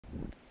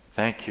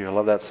Thank you. I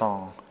love that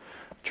song.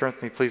 Turn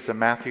with me, please, to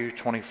Matthew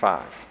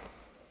 25.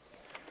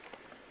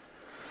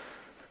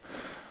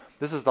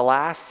 This is the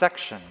last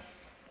section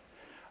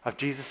of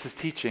Jesus'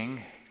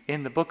 teaching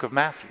in the book of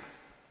Matthew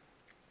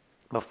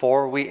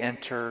before we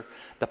enter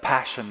the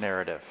Passion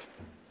narrative.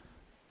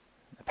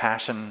 The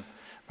Passion,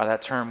 by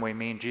that term, we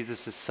mean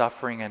Jesus'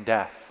 suffering and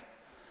death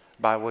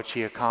by which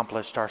he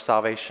accomplished our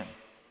salvation.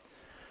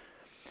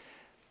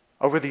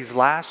 Over these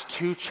last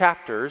 2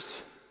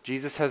 chapters,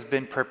 Jesus has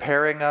been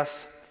preparing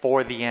us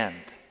for the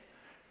end,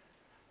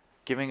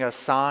 giving us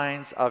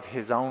signs of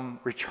his own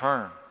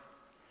return,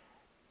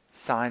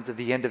 signs of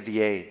the end of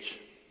the age.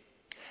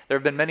 There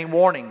have been many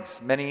warnings,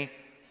 many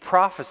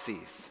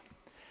prophecies.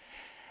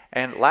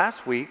 And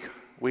last week,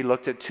 we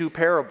looked at 2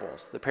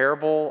 parables, the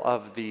parable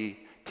of the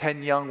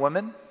 10 young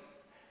women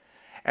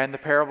and the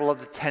parable of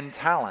the 10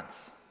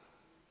 talents.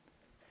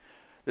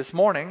 This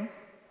morning,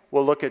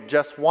 we'll look at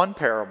just one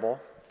parable,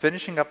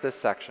 finishing up this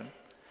section.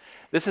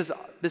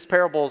 This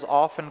parable is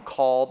often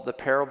called the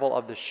parable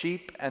of the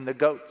sheep and the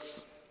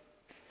goats.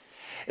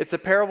 It's a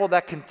parable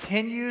that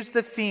continues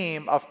the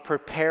theme of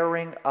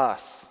preparing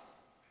us,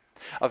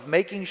 of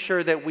making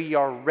sure that we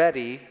are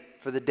ready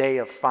for the day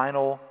of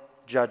final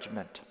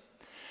judgment.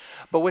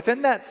 But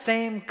within that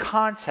same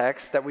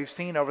context that we've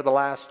seen over the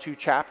last 2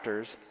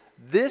 chapters,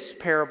 this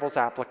parable's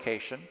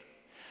application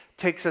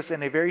takes us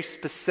in a very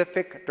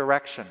specific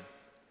direction,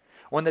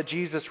 one that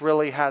Jesus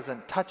really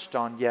hasn't touched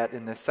on yet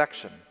in this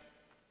section.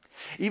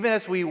 Even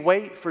as we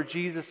wait for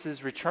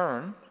Jesus'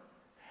 return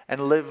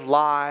and live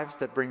lives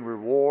that bring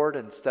reward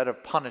instead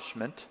of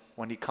punishment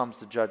when he comes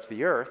to judge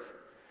the earth,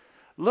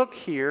 look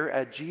here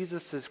at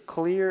Jesus'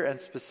 clear and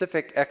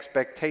specific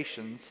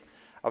expectations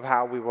of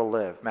how we will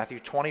live. Matthew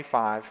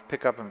 25,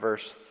 pick up in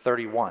verse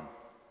 31.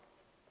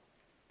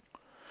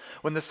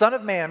 When the Son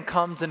of Man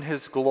comes in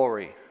his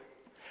glory,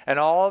 and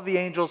all the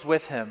angels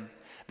with him,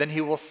 then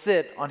he will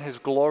sit on his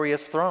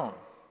glorious throne.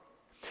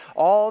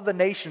 All the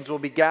nations will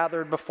be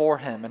gathered before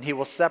him, and he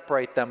will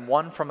separate them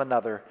one from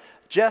another,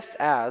 just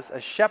as a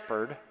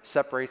shepherd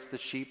separates the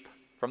sheep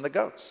from the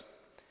goats.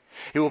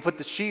 He will put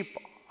the sheep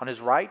on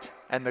his right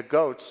and the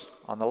goats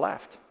on the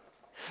left.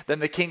 Then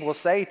the king will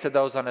say to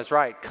those on his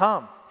right,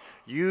 "Come,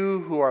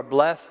 you who are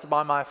blessed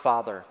by my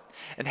Father,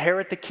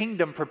 inherit the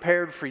kingdom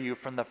prepared for you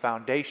from the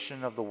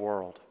foundation of the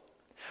world.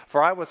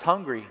 For I was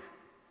hungry,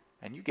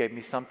 and you gave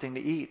me something to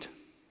eat.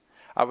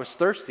 I was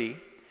thirsty,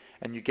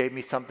 and you gave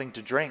me something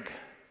to drink.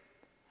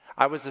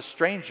 I was a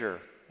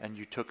stranger, and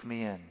you took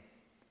me in.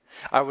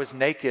 I was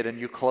naked, and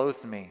you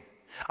clothed me.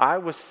 I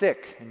was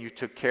sick, and you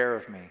took care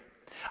of me.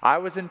 I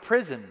was in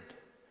prison,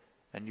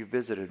 and you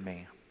visited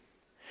me."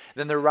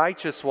 Then the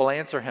righteous will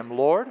answer him,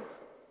 "Lord,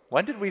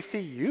 when did we see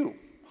you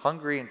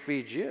hungry and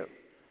feed you,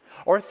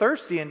 or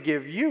thirsty and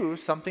give you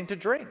something to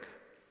drink?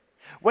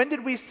 When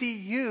did we see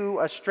you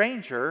a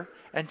stranger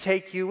and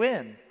take you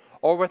in,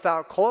 or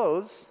without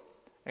clothes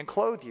and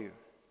clothe you?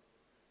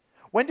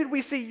 When did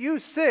we see you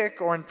sick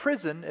or in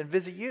prison and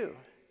visit you?"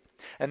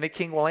 And the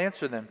king will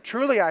answer them,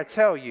 "Truly I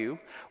tell you,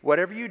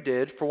 whatever you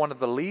did for one of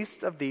the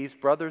least of these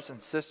brothers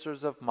and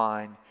sisters of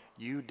mine,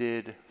 you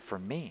did for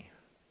me."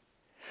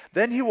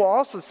 Then he will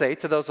also say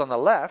to those on the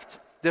left,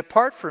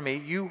 "Depart from me,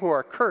 you who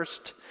are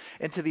cursed,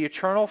 into the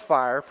eternal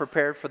fire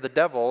prepared for the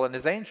devil and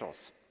his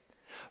angels.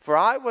 For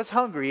I was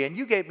hungry, and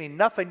you gave me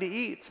nothing to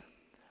eat.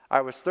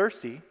 I was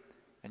thirsty,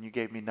 and you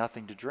gave me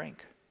nothing to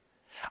drink.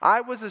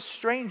 I was a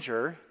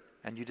stranger,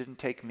 and you didn't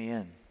take me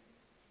in.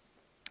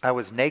 I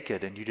was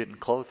naked, and you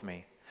didn't clothe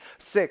me.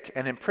 Sick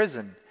and in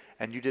prison,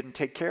 and you didn't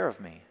take care of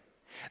me."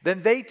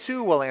 Then they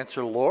too will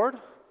answer,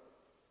 "Lord,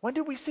 when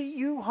did we see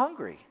you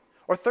hungry,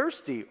 or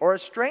thirsty, or a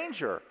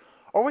stranger,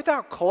 or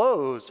without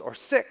clothes, or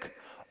sick,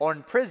 or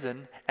in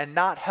prison, and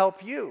not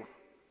help you?"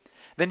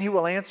 Then he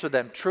will answer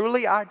them,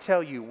 "Truly I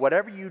tell you,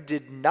 whatever you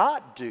did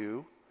not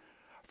do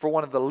for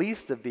one of the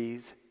least of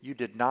these, you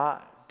did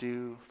not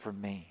do for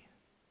me."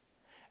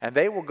 And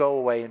they will go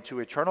away into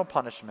eternal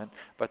punishment,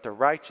 but the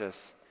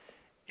righteous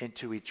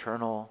into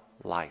eternal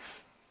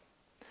life.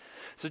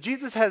 So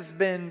Jesus has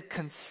been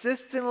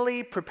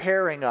consistently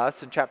preparing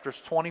us in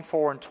chapters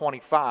 24 and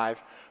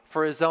 25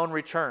 for his own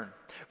return,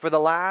 for the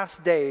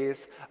last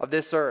days of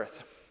this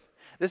earth.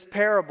 This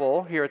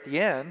parable here at the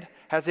end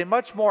has a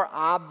much more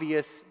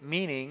obvious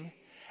meaning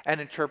and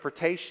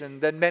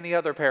interpretation than many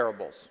other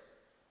parables.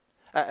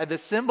 The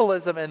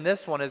symbolism in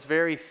this one is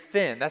very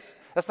thin.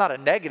 That's not a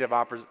negative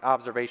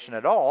observation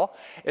at all.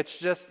 It's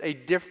just a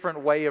different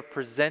way of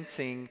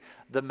presenting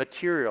the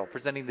material,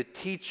 presenting the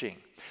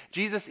teaching.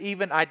 Jesus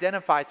even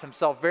identifies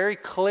himself very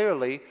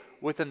clearly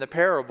within the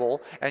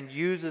parable and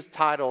uses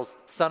titles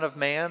Son of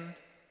Man,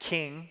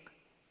 King,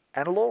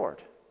 and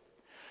Lord.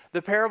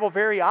 The parable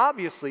very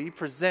obviously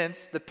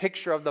presents the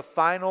picture of the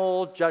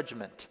final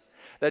judgment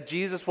that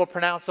Jesus will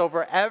pronounce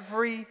over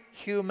every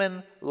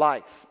human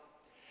life.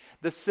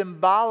 The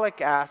symbolic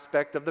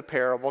aspect of the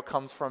parable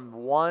comes from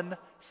one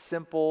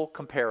simple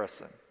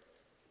comparison.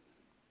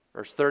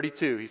 Verse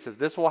 32, he says,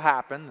 "This will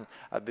happen."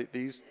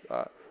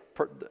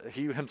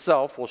 He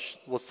himself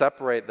will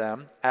separate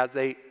them as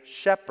a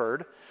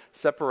shepherd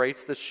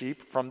separates the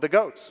sheep from the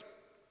goats.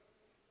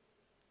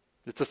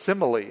 It's a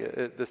simile,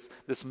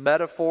 this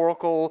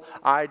metaphorical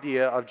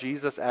idea of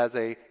Jesus as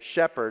a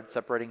shepherd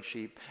separating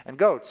sheep and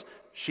goats.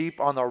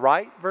 Sheep on the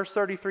right, verse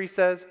 33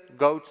 says,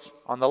 goats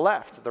on the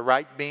left, the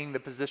right being the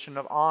position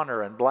of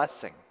honor and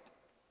blessing.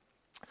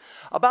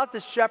 About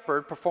the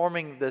shepherd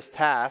performing this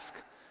task,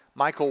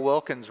 Michael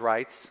Wilkins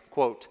writes,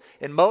 quote,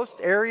 "In most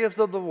areas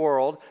of the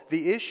world,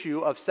 the issue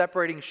of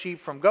separating sheep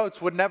from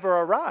goats would never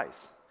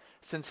arise,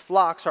 since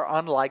flocks are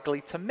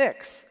unlikely to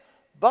mix.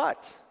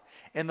 But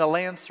in the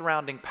land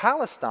surrounding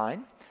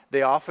Palestine,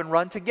 they often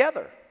run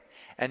together,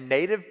 and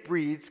native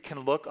breeds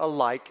can look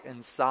alike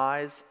in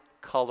size,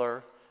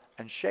 color,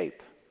 and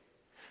shape."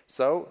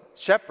 So,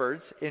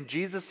 shepherds in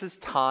Jesus'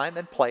 time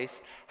and place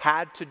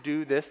had to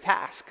do this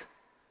task.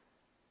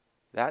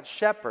 That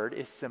shepherd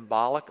is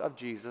symbolic of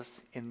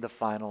Jesus in the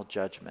final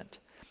judgment.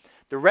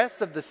 The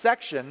rest of the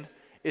section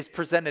is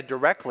presented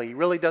directly. He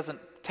really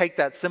doesn't take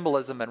that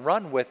symbolism and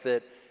run with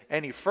it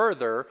any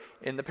further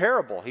in the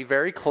parable. He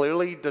very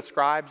clearly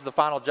describes the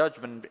final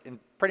judgment in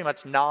pretty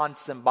much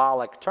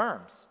non-symbolic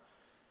terms.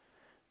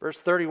 Verse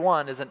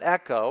 31 is an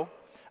echo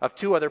of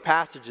two other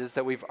passages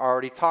that we've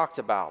already talked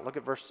about. Look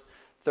at verse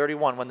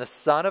 31. When the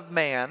Son of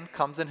Man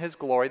comes in his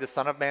glory, the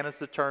Son of Man is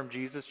the term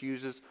Jesus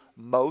uses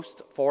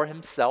most for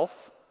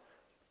himself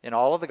in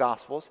all of the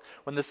Gospels.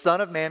 When the Son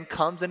of Man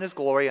comes in his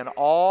glory and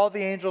all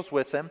the angels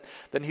with him,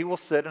 then he will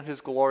sit on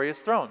his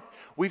glorious throne.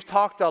 We've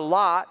talked a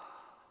lot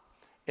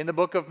in the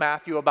book of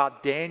Matthew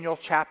about Daniel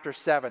chapter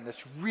 7,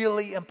 this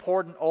really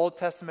important Old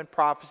Testament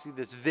prophecy,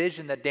 this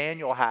vision that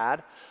Daniel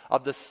had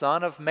of the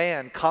Son of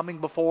Man coming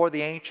before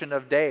the Ancient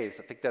of Days.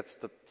 I think that's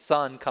the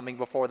Son coming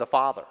before the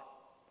Father.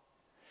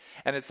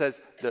 And it says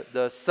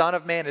the Son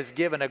of Man is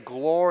given a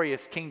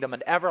glorious kingdom,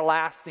 an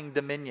everlasting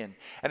dominion.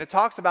 And it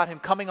talks about him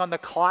coming on the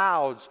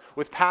clouds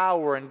with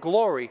power and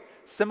glory.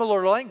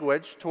 Similar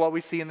language to what we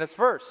see in this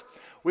verse.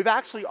 We've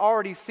actually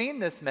already seen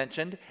this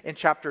mentioned in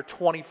chapter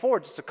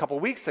 24 just a couple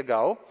weeks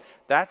ago.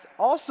 That's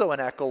also an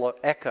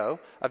echo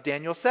of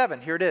Daniel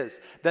 7. Here it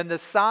is. Then the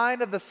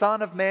sign of the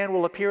Son of Man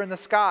will appear in the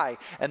sky,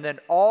 and then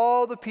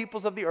all the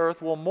peoples of the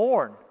earth will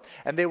mourn.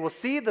 And they will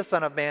see the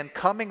Son of Man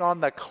coming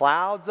on the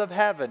clouds of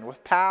heaven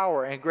with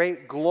power and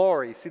great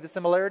glory. See the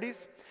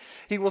similarities?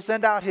 He will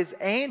send out his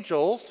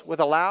angels with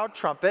a loud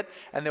trumpet,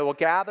 and they will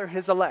gather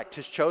his elect,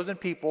 his chosen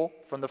people,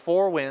 from the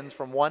four winds,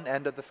 from one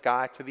end of the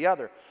sky to the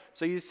other.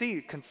 So you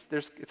see,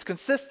 it's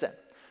consistent.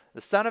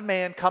 The Son of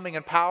Man coming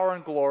in power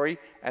and glory,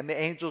 and the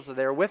angels are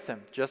there with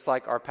him, just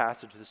like our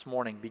passage this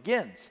morning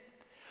begins.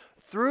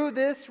 Through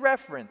this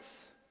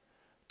reference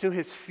to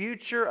his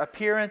future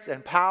appearance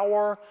and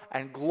power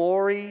and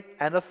glory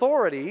and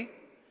authority,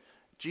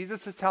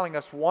 Jesus is telling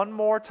us one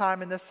more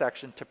time in this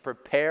section to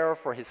prepare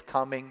for his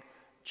coming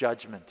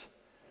judgment.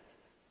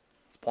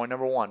 It's point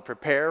number one.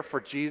 Prepare for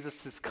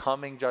Jesus'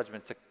 coming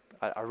judgment. It's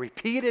a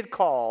repeated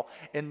call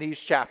in these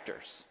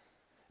chapters.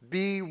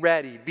 Be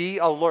ready. Be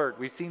alert.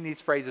 We've seen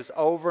these phrases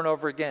over and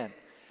over again.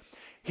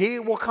 He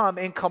will come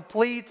in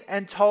complete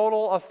and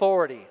total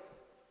authority.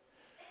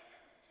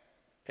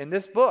 In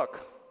this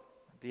book,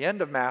 at the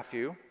end of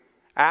Matthew,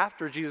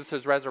 after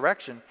Jesus'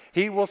 resurrection,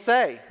 he will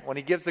say, when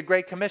he gives the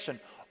Great Commission,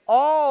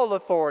 all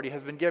authority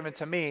has been given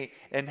to me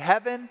in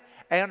heaven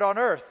and on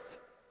earth.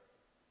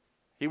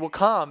 He will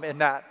come in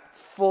that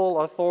full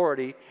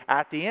authority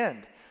at the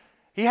end.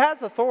 He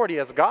has authority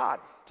as God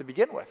to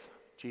begin with.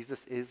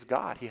 Jesus is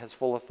God. He has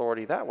full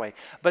authority that way.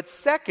 But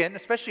second,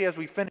 especially as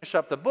we finish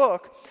up the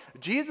book,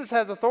 Jesus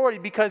has authority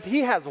because he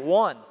has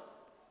won.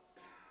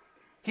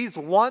 He's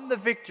won the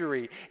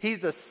victory.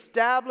 He's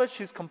established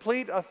his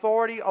complete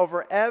authority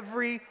over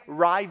every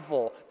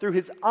rival through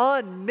his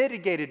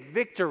unmitigated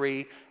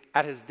victory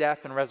at his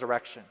death and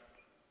resurrection.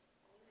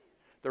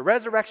 The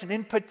resurrection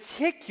in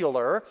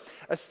particular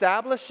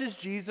establishes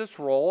Jesus'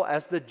 role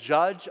as the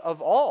judge of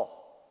all.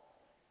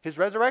 His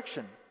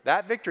resurrection,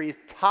 that victory is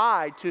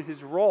tied to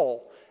his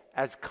role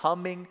as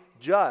coming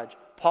judge.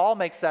 Paul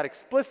makes that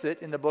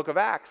explicit in the book of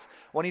Acts.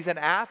 When he's in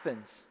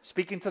Athens,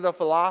 speaking to the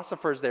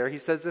philosophers there, he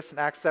says this in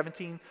Acts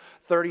 17,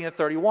 30 and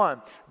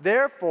 31.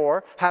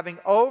 Therefore, having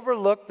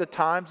overlooked the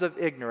times of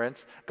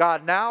ignorance,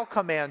 God now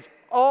commands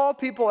all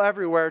people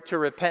everywhere to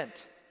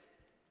repent.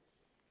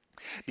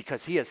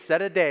 Because he has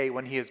set a day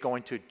when he is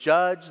going to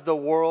judge the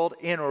world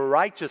in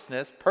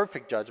righteousness,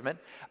 perfect judgment,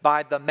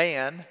 by the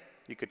man,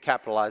 you could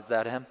capitalize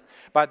that him,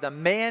 by the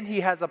man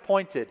he has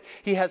appointed.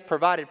 He has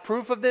provided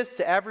proof of this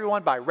to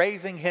everyone by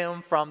raising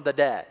him from the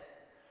dead.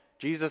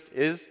 Jesus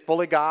is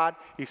fully God.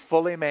 He's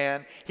fully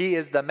man. He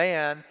is the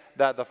man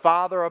that the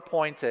Father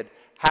appointed,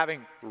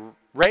 having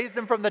raised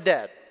him from the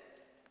dead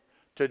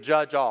to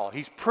judge all.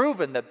 He's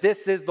proven that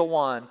this is the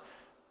one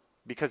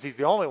because he's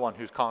the only one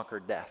who's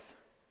conquered death.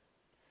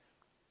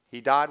 He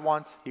died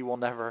once. He will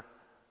never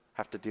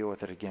have to deal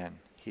with it again.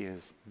 He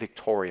is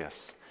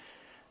victorious.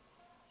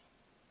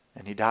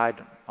 And he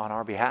died on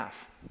our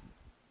behalf.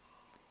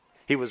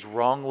 He was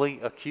wrongly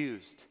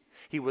accused.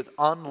 He was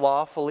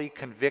unlawfully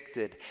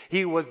convicted.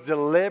 He was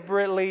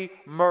deliberately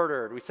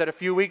murdered. We said a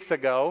few weeks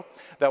ago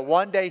that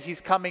one day he's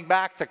coming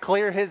back to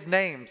clear his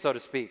name, so to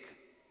speak.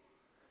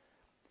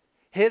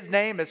 His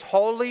name is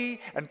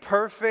holy and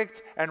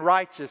perfect and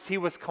righteous. He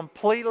was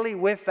completely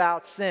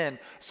without sin.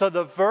 So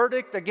the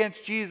verdict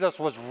against Jesus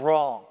was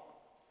wrong.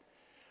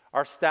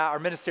 Our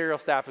ministerial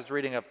staff is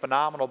reading a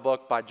phenomenal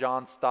book by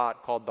John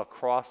Stott called The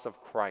Cross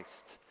of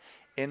Christ.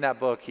 In that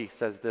book, he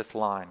says this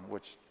line,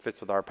 which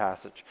fits with our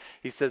passage.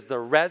 He says, the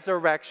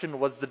resurrection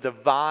was the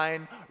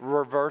divine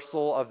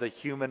reversal of the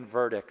human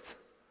verdict.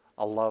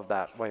 I love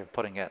that way of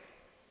putting it.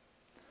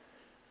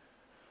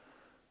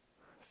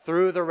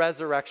 Through the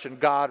resurrection,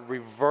 God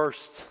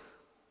reversed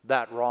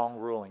that wrong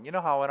ruling. You know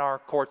how in our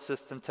court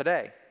system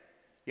today,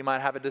 you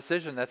might have a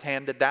decision that's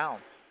handed down.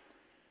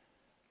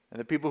 And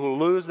the people who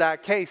lose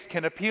that case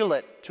can appeal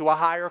it to a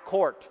higher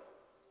court.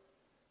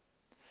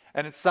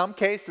 And in some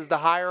cases, the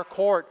higher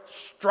court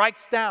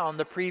strikes down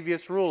the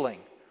previous ruling,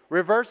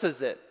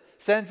 reverses it,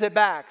 sends it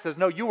back, says,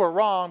 no, you were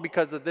wrong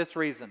because of this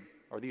reason,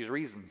 or these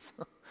reasons.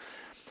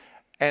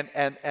 and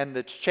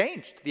it's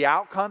changed. The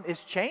outcome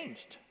is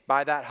changed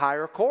by that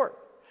higher court.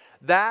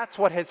 That's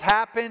what has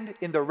happened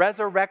in the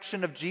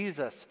resurrection of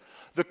Jesus.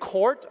 The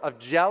court of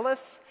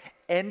jealous,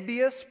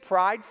 envious,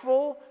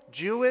 prideful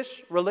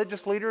Jewish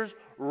religious leaders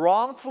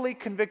wrongfully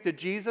convicted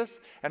Jesus,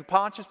 and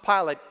Pontius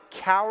Pilate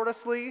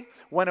cowardice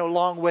went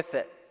along with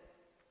it.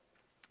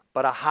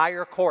 But a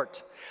higher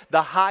court,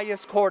 the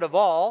highest court of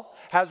all,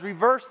 has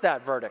reversed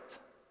that verdict.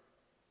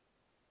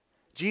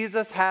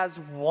 Jesus has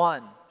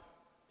won.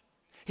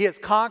 He has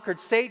conquered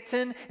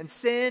Satan and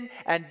sin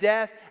and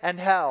death and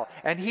hell.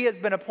 And he has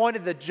been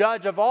appointed the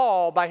judge of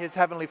all by his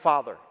heavenly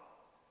Father.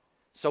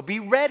 So be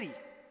ready,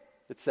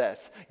 it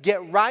says.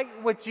 Get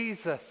right with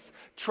Jesus.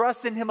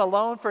 Trust in him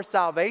alone for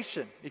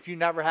salvation if you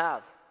never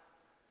have.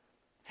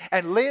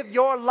 And live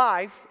your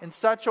life in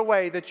such a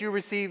way that you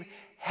receive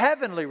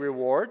heavenly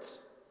rewards,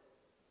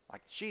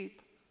 like the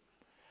sheep,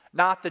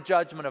 not the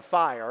judgment of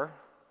fire,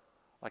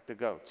 like the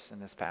goats in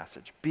this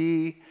passage.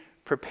 Be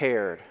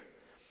prepared.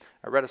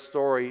 I read a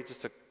story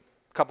just a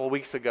couple of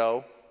weeks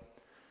ago.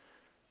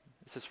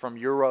 This is from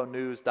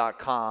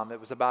Euronews.com. It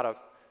was about a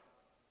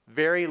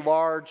very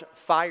large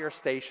fire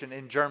station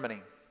in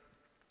Germany.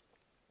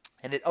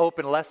 And it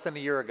opened less than a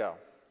year ago.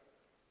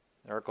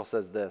 The article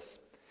says this.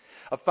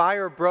 A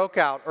fire broke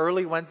out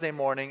early Wednesday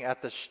morning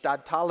at the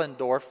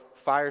Stadtallendorf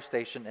fire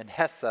station in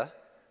Hesse,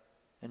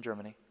 in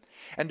Germany,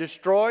 and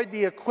destroyed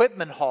the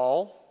equipment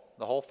hall,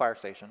 the whole fire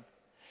station,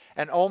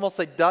 and almost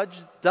a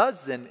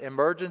dozen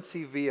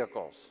emergency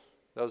vehicles.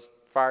 Those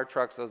fire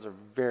trucks, those are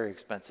very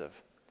expensive.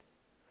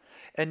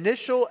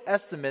 Initial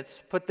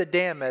estimates put the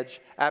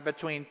damage at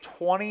between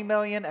 20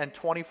 million and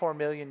 24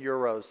 million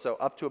euros, so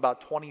up to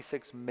about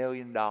 $26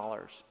 million.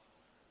 No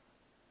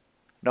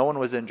one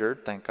was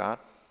injured, thank God.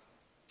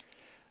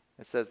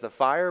 It says the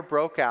fire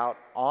broke out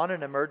on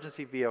an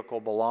emergency vehicle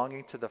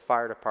belonging to the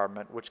fire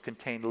department, which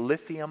contained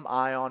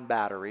lithium-ion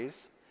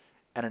batteries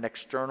and an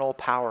external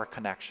power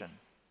connection.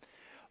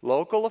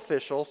 Local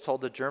officials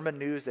told the German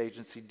news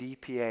agency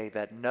DPA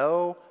that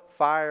no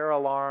fire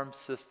alarm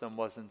system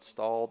was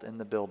installed in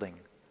the building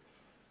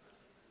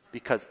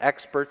because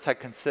experts had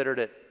considered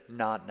it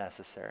not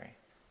necessary.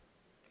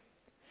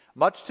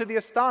 Much to the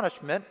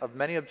astonishment of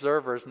many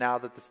observers now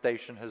that the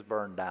station has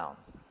burned down.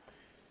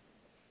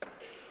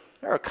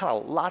 There are kind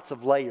of lots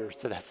of layers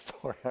to that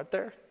story, aren't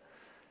there?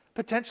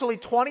 Potentially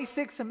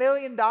 $26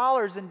 million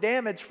in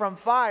damage from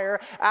fire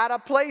at a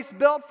place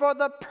built for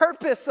the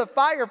purpose of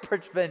fire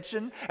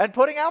prevention and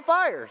putting out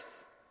fires.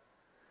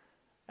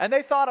 And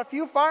they thought a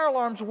few fire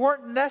alarms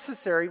weren't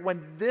necessary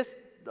when this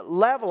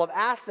level of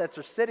assets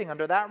are sitting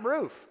under that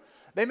roof.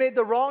 They made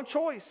the wrong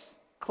choice,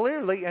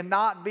 clearly, in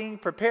not being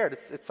prepared.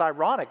 It's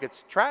ironic.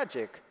 It's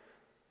tragic.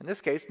 In this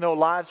case, no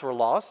lives were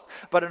lost.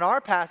 But in our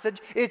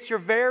passage, it's your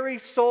very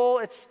soul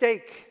at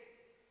stake.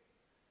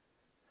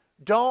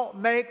 Don't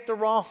make the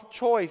wrong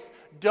choice.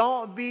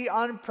 Don't be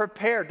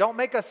unprepared. Don't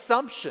make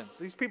assumptions.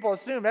 These people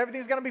assume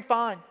everything's going to be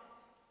fine.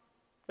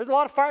 There's a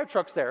lot of fire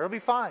trucks there. It'll be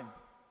fine.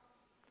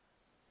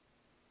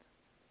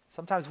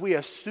 Sometimes we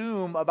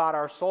assume about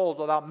our souls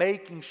without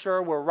making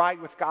sure we're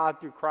right with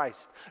God through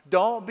Christ.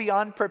 Don't be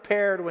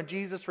unprepared when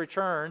Jesus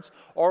returns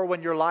or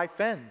when your life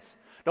ends.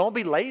 Don't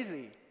be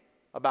lazy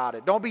about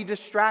it. Don't be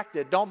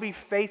distracted. Don't be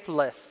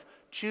faithless.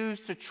 Choose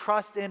to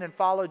trust in and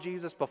follow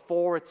Jesus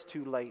before it's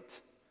too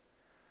late.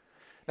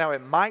 Now,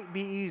 it might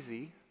be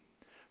easy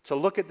to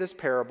look at this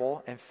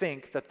parable and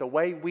think that the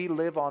way we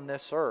live on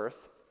this earth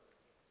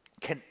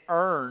can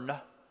earn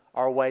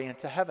our way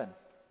into heaven.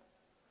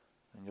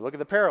 And you look at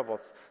the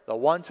parables, the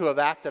ones who have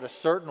acted a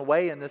certain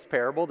way in this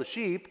parable, the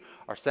sheep,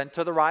 are sent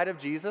to the right of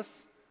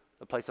Jesus,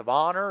 the place of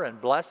honor and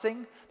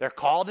blessing. They're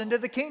called into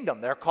the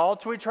kingdom. They're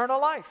called to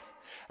eternal life.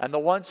 And the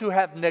ones who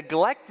have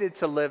neglected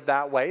to live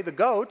that way, the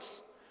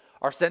goats,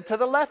 are sent to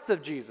the left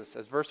of Jesus,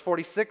 as verse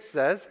 46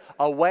 says,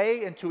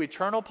 away into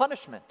eternal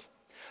punishment.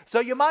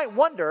 So you might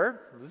wonder,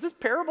 does this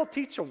parable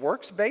teach a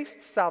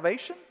works-based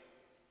salvation?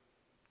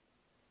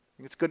 I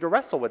think it's good to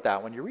wrestle with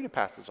that when you read a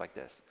passage like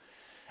this.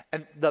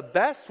 And the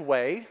best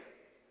way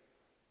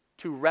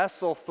to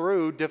wrestle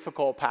through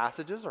difficult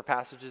passages or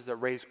passages that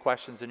raise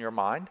questions in your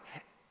mind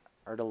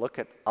are to look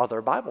at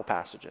other Bible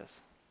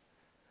passages.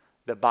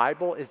 The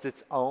Bible is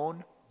its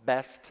own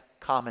best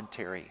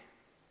commentary.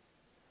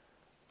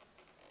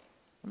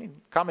 I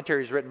mean,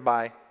 commentaries written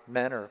by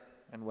men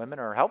and women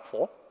are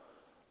helpful,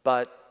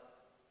 but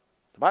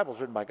the Bible is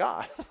written by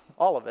God,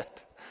 all of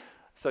it.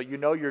 So you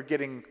know you're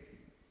getting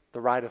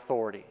the right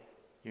authority.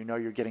 You know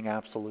you're getting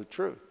absolute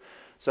truth.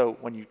 So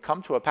when you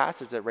come to a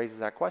passage that raises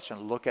that question,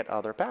 look at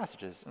other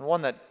passages. And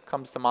one that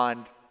comes to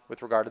mind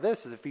with regard to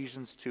this is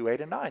Ephesians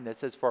 2:8-9 that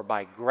says, "For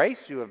by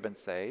grace you have been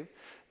saved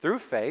through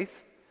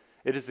faith.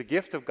 It is the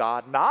gift of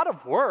God, not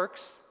of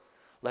works,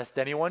 lest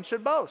anyone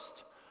should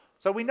boast."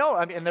 So we know,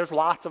 and there's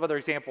lots of other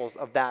examples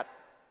of that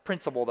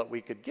principle that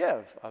we could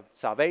give. Of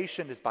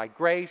salvation is by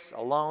grace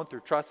alone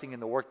through trusting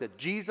in the work that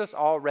Jesus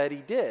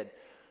already did.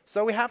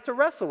 So we have to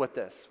wrestle with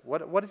this.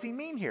 What does he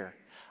mean here?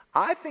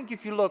 I think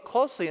if you look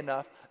closely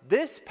enough,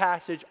 this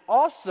passage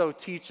also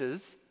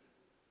teaches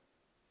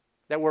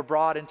that we're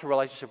brought into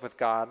relationship with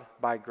God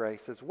by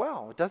grace as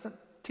well. It doesn't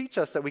teach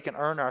us that we can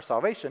earn our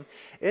salvation.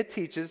 It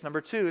teaches, number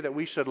two, that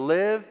we should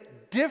live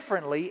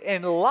differently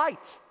in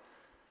light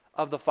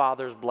of the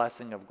Father's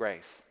blessing of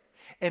grace.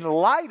 In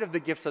light of the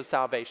gifts of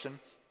salvation,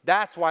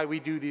 that's why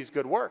we do these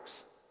good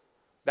works.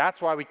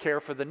 That's why we care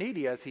for the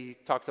needy, as he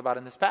talks about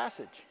in this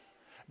passage.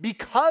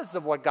 Because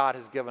of what God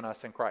has given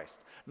us in Christ.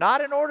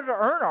 Not in order to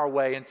earn our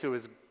way into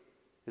his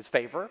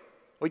favor.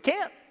 We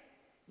can't.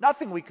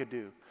 Nothing we could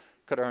do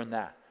could earn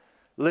that.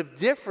 Live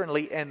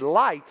differently in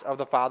light of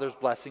the Father's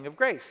blessing of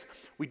grace.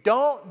 We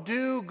don't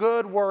do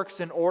good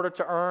works in order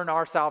to earn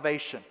our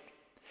salvation.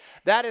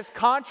 That is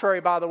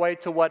contrary, by the way,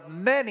 to what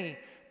many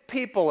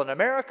people in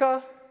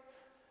America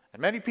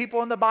and many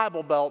people in the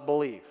Bible Belt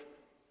believe.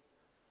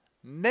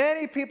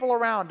 Many people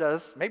around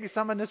us, maybe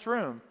some in this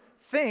room,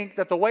 think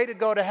that the way to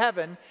go to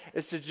heaven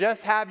is to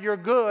just have your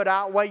good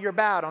outweigh your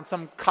bad on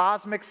some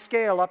cosmic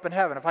scale up in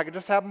heaven. If I could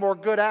just have more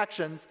good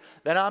actions,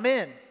 then I'm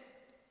in.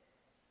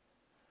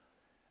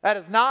 That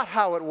is not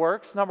how it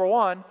works. Number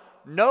one,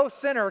 no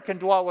sinner can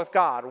dwell with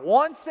God.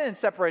 One sin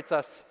separates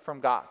us from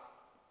God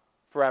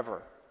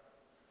forever.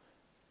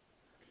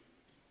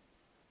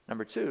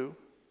 Number two,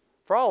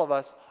 for all of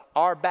us,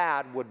 our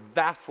bad would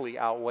vastly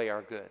outweigh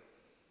our good.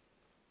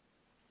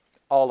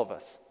 All of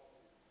us.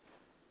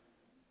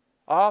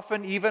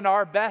 Often even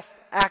our best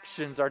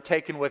actions are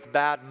taken with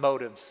bad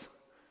motives,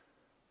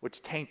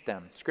 which taint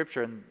them.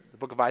 Scripture in the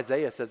book of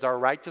Isaiah says our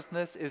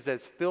righteousness is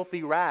as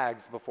filthy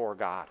rags before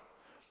God.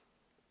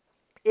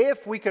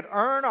 If we could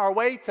earn our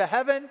way to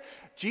heaven,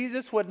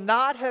 Jesus would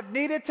not have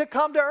needed to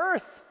come to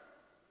earth.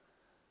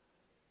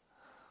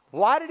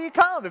 Why did he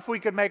come if we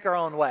could make our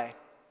own way?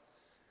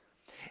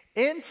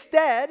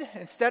 Instead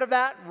of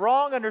that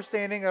wrong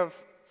understanding of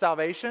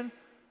salvation,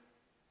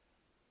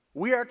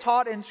 we are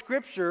taught in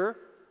Scripture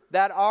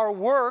that our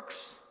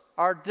works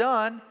are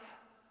done,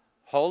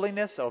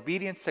 holiness,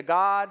 obedience to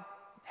God,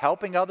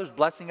 helping others,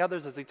 blessing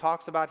others, as he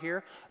talks about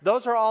here,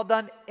 those are all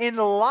done in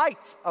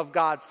light of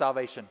God's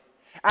salvation,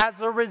 as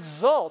a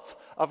result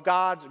of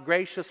God's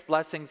gracious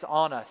blessings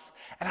on us.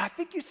 And I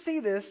think you see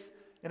this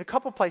in a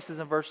couple places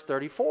in verse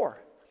 34.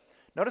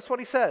 Notice what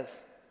he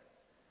says.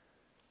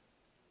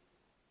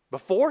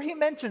 Before he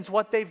mentions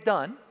what they've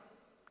done,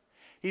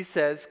 he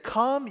says,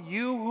 "Come,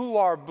 you who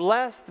are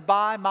blessed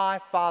by my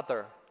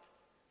Father."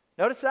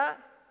 Notice that?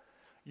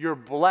 You're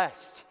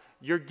blessed.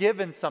 You're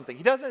given something.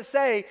 He doesn't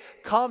say,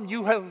 "Come,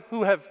 you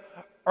who have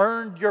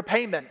earned your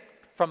payment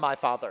from my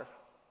Father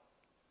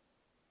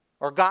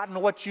or gotten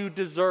what you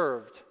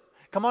deserved.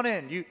 Come on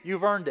in.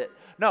 You've earned it."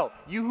 No,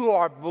 you who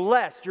are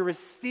blessed, you're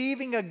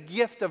receiving a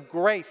gift of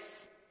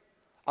grace,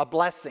 a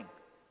blessing.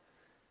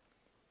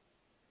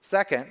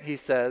 Second, he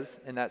says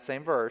in that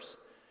same verse,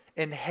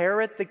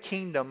 "Inherit the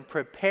kingdom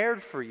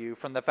prepared for you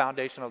from the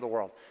foundation of the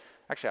world."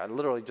 Actually, I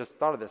literally just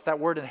thought of this. That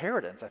word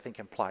inheritance, I think,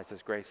 implies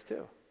his grace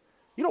too.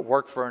 You don't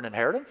work for an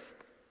inheritance.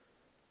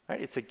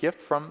 Right? It's a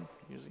gift from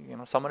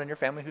someone in your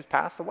family who's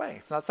passed away.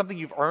 It's not something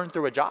you've earned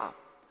through a job.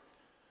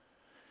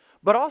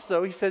 But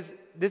also, he says,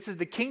 this is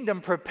the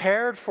kingdom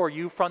prepared for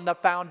you from the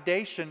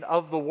foundation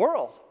of the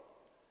world.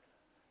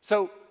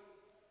 So,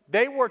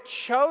 they were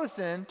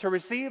chosen to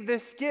receive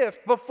this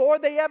gift before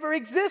they ever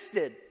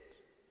existed.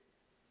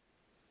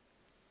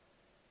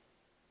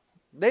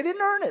 They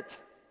didn't earn it.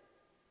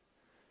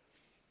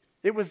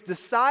 It was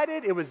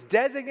decided, it was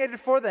designated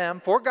for them,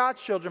 for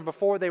God's children,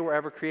 before they were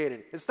ever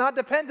created. It's not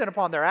dependent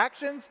upon their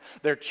actions,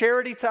 their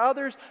charity to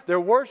others, their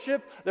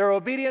worship, their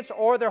obedience,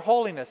 or their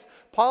holiness.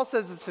 Paul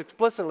says this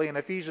explicitly in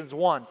Ephesians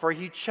 1. "For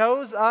he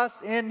chose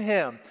us in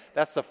him."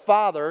 That's the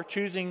Father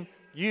choosing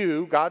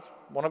you,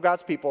 one of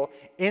God's people,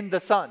 in the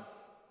Son.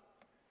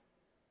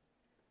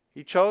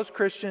 He chose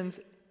Christians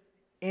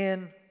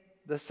in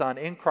the Son,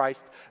 in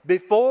Christ,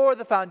 before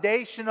the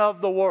foundation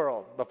of the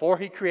world, before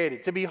he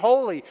created, to be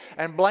holy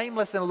and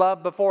blameless in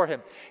love before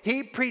him.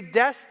 He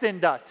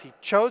predestined us, he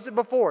chose it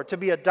before, to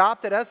be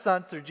adopted as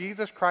sons through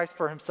Jesus Christ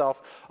for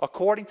himself,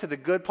 according to the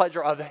good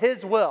pleasure of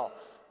his will,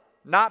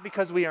 not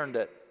because we earned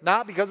it.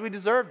 not because we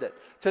deserved it,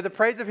 to the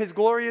praise of his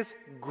glorious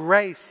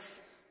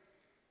grace,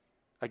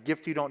 a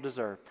gift you don't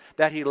deserve,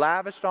 that he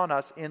lavished on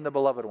us in the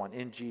beloved one,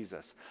 in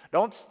Jesus.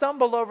 Don't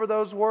stumble over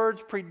those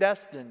words,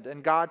 predestined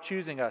and God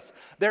choosing us.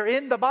 They're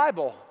in the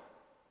Bible.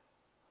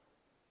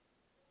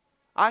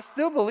 I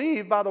still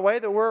believe, by the way,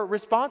 that we're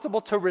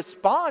responsible to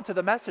respond to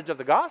the message of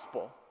the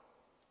gospel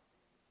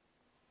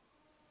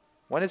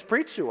when it's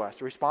preached to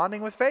us,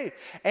 responding with faith.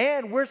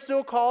 And we're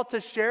still called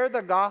to share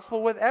the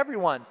gospel with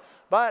everyone.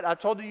 But I've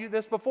told you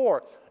this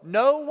before.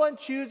 No one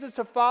chooses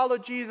to follow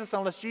Jesus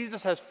unless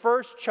Jesus has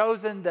first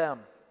chosen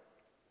them.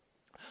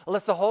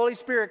 Unless the Holy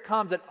Spirit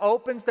comes and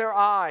opens their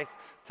eyes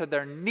to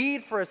their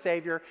need for a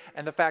Savior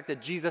and the fact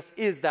that Jesus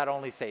is that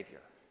only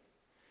Savior.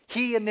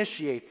 He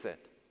initiates it.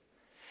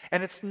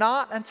 And it's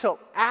not until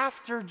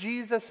after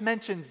Jesus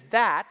mentions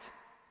that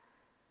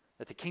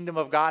the kingdom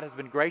of God has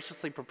been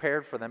graciously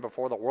prepared for them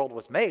before the world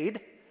was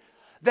made,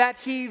 that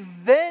he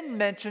then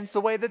mentions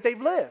the way that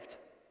they've lived.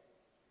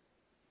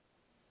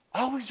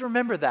 Always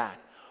remember that.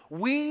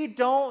 We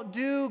don't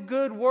do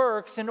good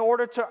works in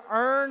order to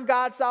earn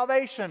God's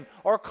salvation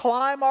or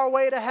climb our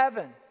way to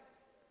heaven.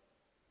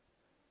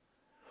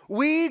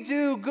 We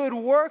do good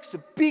works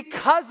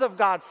because of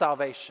God's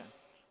salvation.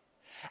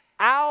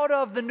 Out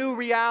of the new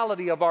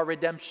reality of our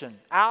redemption,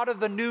 out of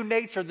the new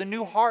nature, the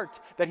new heart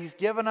that he's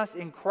given us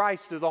in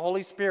Christ through the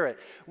Holy Spirit.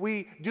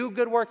 We do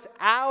good works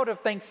out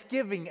of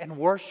thanksgiving and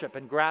worship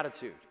and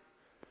gratitude.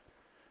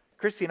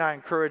 Christy and I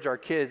encourage our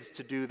kids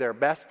to do their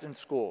best in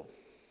school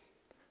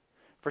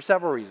for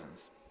several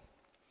reasons.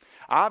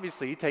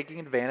 Obviously,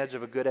 taking advantage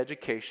of a good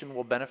education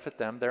will benefit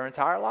them their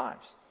entire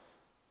lives.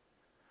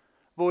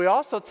 But we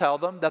also tell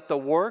them that the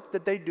work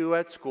that they do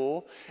at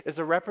school is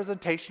a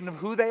representation of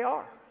who they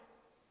are.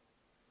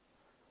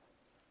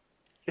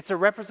 It's a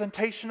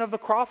representation of the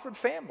Crawford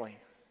family.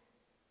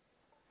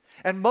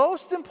 And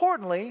most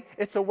importantly,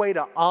 it's a way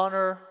to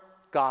honor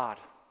God.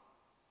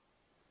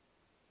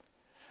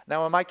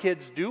 Now, when my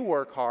kids do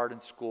work hard in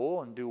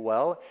school and do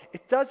well,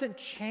 it doesn't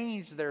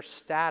change their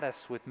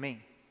status with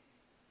me.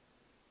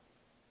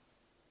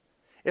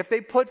 If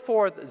they put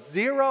forth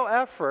zero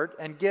effort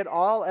and get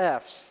all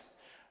Fs,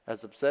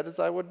 as upset as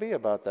I would be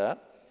about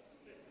that,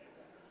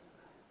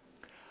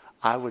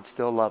 I would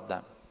still love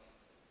them.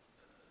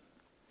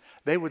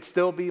 They would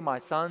still be my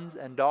sons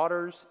and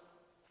daughters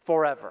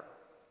forever.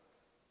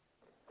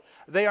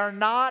 They are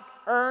not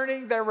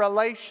earning their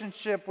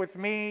relationship with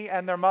me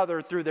and their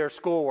mother through their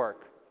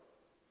schoolwork.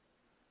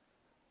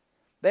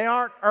 They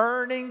aren't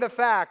earning the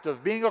fact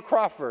of being a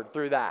Crawford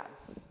through that.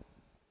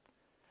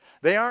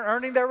 They aren't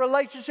earning their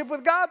relationship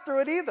with God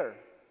through it either.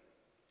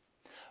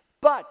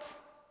 But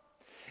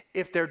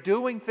if they're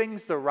doing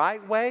things the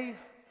right way,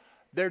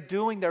 they're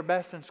doing their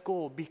best in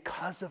school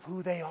because of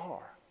who they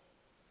are.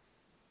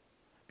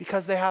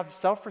 Because they have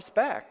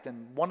self-respect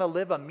and want to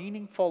live a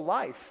meaningful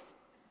life.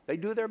 They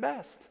do their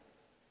best.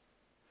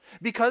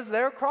 Because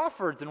they're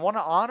Crawfords and want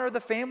to honor the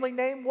family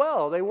name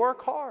well. They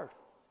work hard.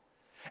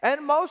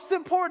 And most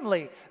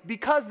importantly,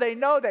 because they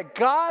know that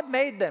God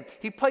made them.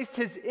 He placed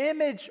his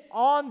image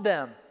on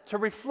them to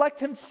reflect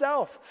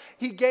himself.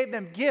 He gave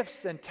them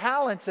gifts and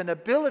talents and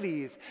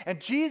abilities.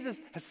 And Jesus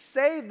has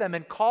saved them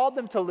and called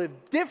them to live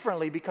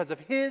differently because of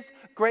his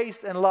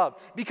grace and love.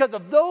 Because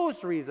of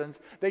those reasons,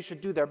 they should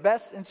do their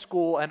best in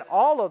school and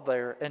all of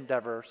their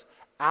endeavors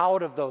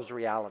out of those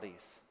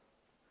realities.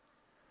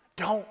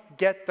 Don't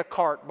get the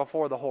cart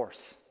before the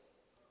horse.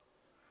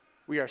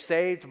 We are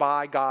saved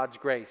by God's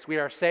grace. We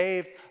are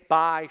saved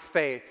by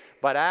faith.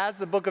 But as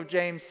the book of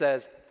James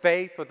says,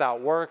 faith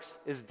without works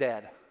is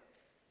dead.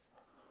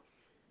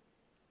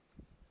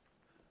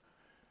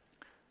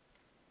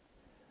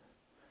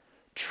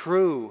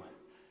 True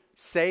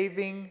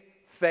saving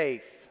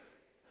faith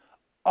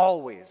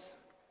always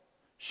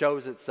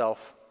shows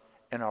itself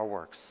in our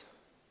works.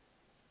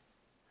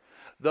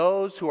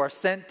 Those who are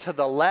sent to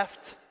the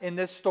left in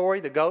this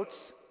story, the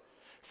goats,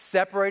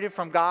 separated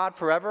from God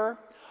forever,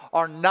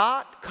 are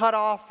not cut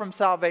off from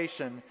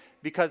salvation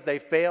because they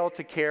fail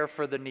to care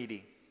for the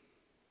needy.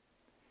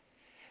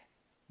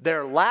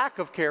 Their lack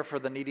of care for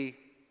the needy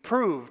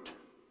proved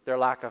their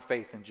lack of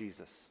faith in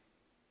Jesus,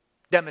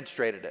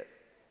 demonstrated it.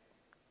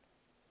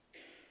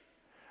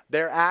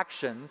 Their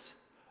actions,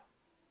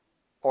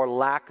 or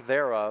lack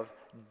thereof,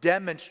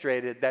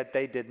 demonstrated that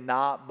they did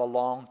not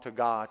belong to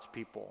God's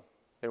people.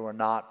 They were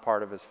not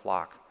part of his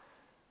flock.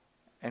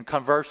 And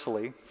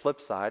conversely,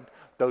 flip side,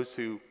 those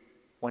who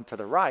went to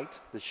the right,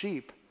 the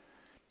sheep,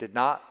 did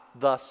not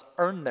thus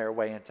earn their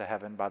way into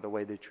heaven by the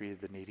way they treated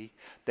the needy.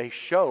 They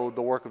showed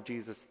the work of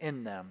Jesus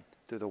in them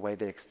through the way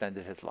they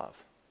extended his love.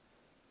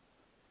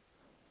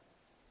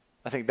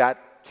 I think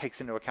that takes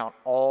into account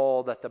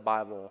all that the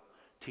Bible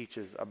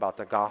teaches about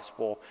the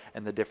gospel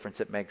and the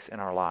difference it makes in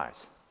our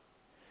lives.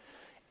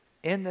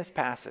 In this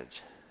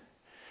passage,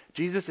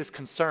 Jesus is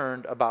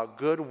concerned about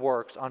good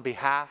works on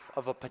behalf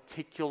of a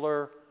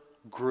particular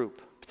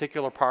group,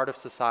 particular part of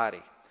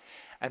society.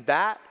 And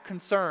that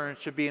concern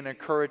should be an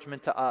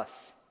encouragement to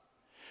us,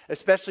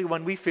 especially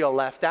when we feel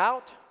left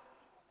out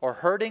or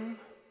hurting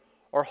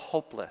or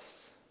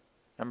hopeless.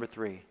 Number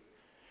 3,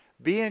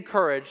 be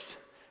encouraged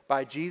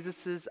by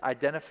Jesus'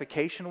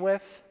 identification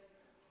with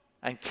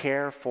and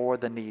care for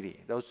the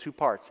needy. Those two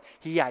parts.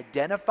 He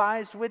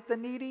identifies with the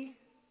needy,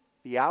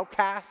 the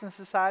outcasts in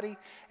society,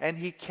 and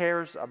he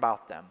cares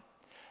about them.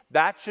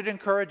 That should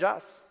encourage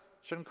us.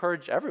 Should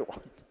encourage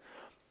everyone.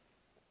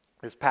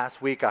 This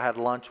past week, I had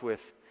lunch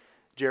with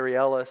Jerry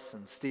Ellis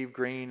and Steve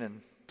Green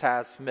and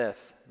Taz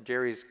Smith.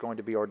 Jerry's going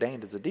to be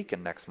ordained as a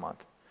deacon next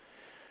month.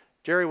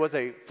 Jerry was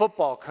a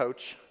football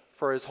coach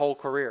for his whole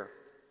career.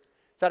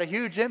 It's had a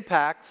huge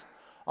impact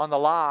on the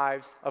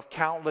lives of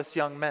countless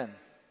young men.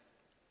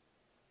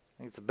 I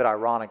think it's a bit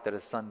ironic that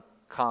his son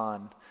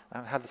Khan,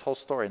 I have this whole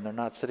story and they're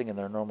not sitting in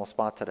their normal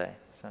spot today.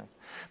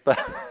 But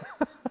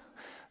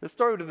the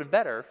story would have been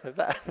better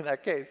in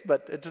that case.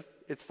 But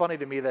it's funny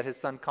to me that his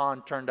son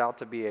Khan turned out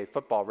to be a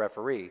football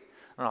referee. I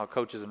don't know how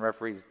coaches and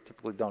referees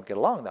typically don't get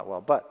along that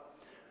well, but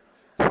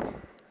I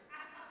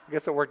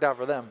guess it worked out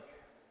for them.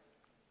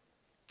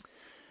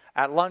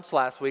 At lunch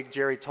last week,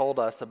 Jerry told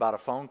us about a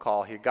phone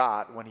call he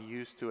got when he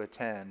used to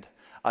attend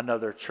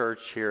another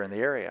church here in the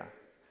area.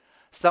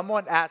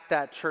 Someone at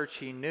that church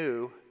he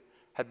knew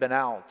had been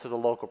out to the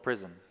local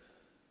prison.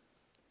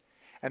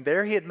 And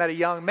there he had met a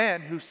young man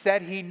who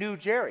said he knew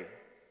Jerry.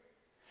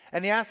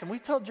 And he asked him, "Will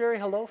you tell Jerry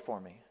hello for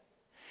me?"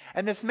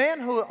 And this man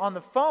who on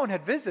the phone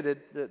had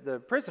visited the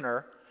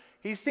prisoner,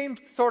 he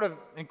seemed sort of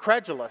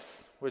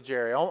incredulous with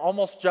Jerry,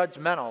 almost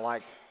judgmental,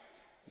 like,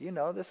 "You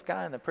know this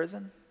guy in the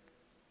prison?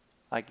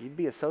 Like, you'd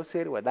be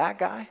associated with that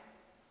guy?"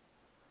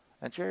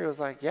 And Jerry was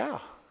like, "Yeah,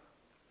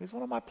 he's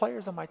one of my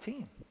players on my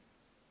team.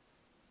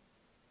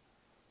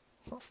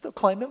 I'll still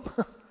claim him."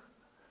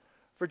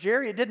 For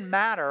Jerry, it didn't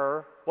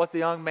matter what the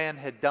young man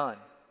had done.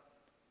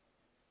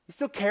 He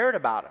still cared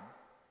about him.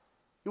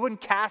 He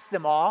wouldn't cast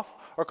him off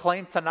or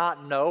claim to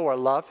not know or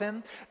love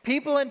him.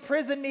 People in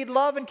prison need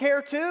love and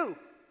care too.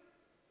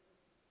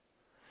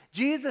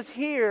 Jesus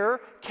here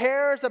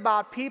cares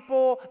about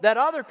people that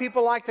other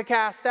people like to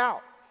cast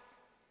out.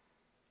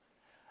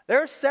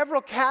 There are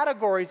several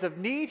categories of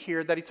need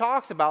here that he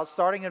talks about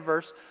starting in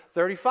verse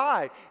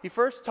 35. He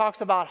first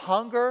talks about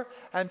hunger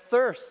and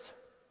thirst.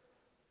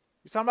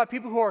 He's talking about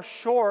people who are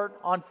short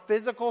on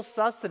physical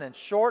sustenance,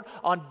 short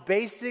on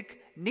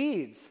basic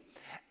needs.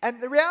 And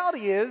the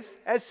reality is,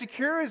 as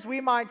secure as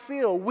we might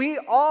feel, we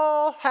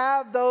all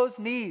have those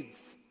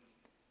needs.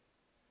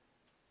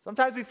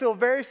 Sometimes we feel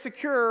very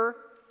secure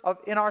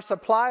in our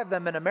supply of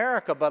them in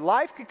America, but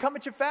life could come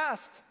at you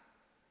fast.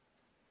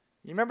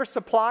 You remember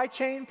supply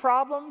chain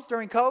problems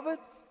during COVID?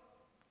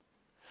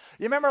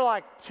 You remember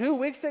like 2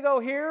 weeks ago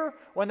here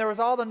when there was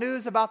all the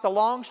news about the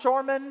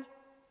longshoremen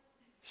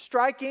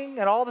striking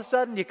and all of a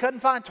sudden you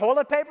couldn't find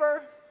toilet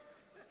paper?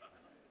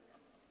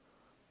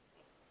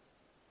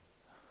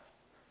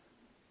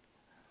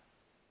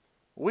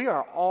 We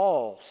are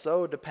all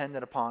so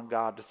dependent upon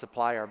God to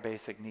supply our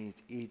basic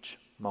needs each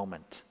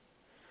moment.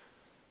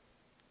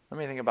 Let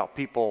me think about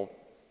people,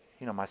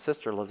 my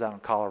sister lives out in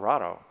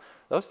Colorado.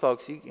 Those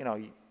folks, you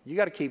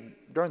got to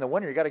keep, during the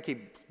winter, you got to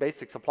keep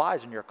basic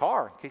supplies in your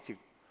car in case you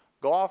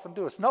go off and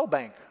do a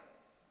snowbank.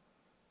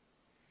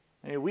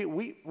 I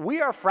mean,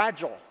 we are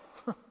fragile.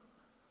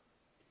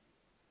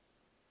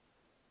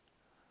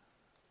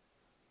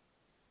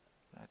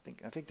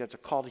 I think that's a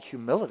call to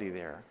humility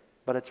there,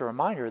 but it's a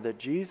reminder that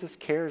Jesus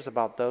cares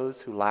about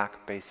those who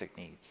lack basic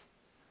needs.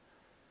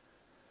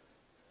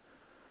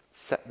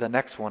 The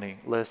next one he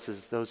lists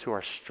is those who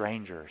are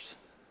strangers.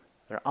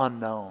 They're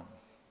unknown.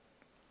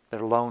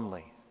 They're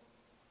lonely.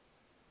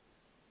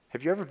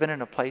 Have you ever been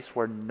in a place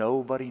where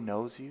nobody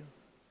knows you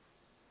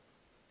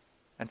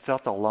and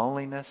felt the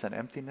loneliness and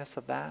emptiness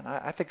of that?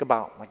 I think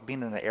about like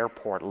being in an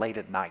airport late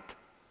at night.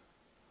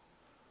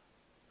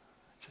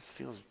 It just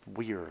feels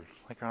weird,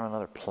 like you're on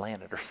another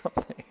planet or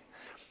something.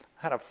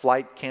 I had a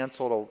flight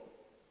canceled a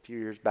few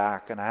years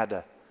back, and I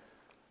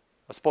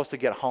was supposed to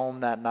get home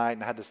that night,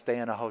 and I had to stay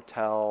in a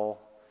hotel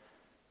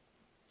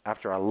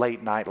after a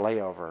late night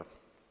layover.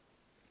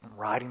 I'm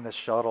riding the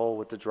shuttle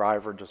with the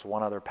driver and just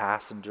one other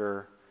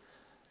passenger.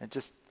 It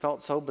just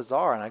felt so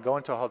bizarre. And I go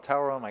into a hotel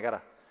room. I got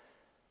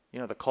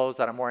to, the clothes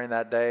that I'm wearing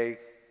that day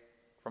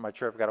for my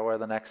trip, got to wear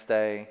the next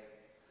day.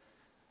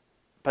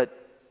 But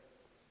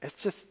it's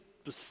just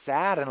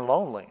sad and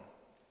lonely.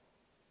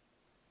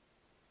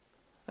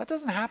 That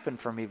doesn't happen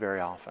for me very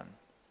often.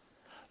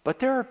 But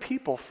there are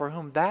people for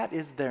whom that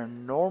is their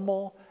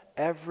normal,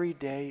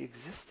 everyday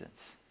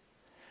existence.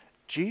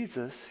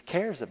 Jesus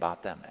cares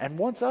about them and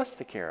wants us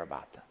to care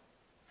about them.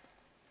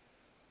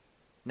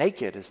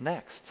 Naked is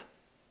next.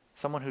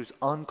 Someone who's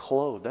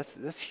unclothed.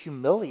 That's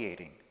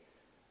humiliating.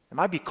 It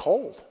might be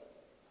cold.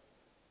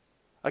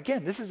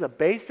 Again, this is a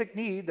basic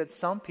need that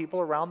some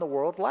people around the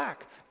world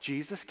lack.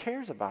 Jesus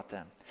cares about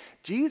them.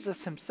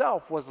 Jesus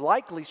himself was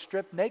likely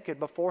stripped naked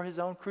before his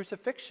own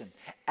crucifixion,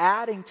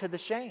 adding to the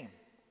shame.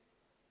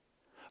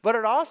 But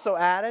it also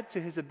added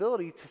to his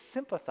ability to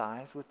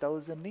sympathize with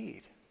those in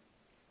need.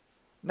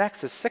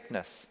 Next is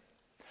sickness.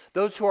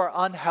 Those who are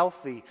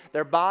unhealthy,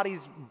 their bodies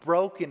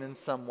broken in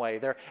some way,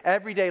 their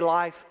everyday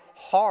life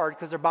hard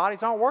because their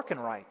bodies aren't working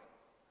right.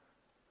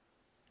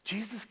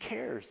 Jesus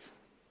cares.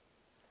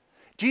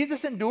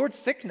 Jesus endured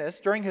sickness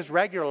during his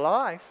regular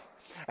life,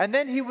 and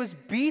then he was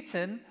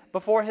beaten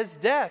before his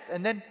death.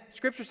 And then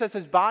Scripture says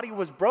his body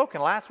was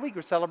broken. Last week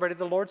we celebrated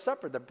the Lord's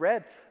Supper.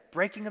 The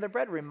breaking of the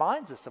bread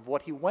reminds us of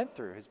what he went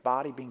through, his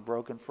body being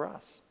broken for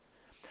us.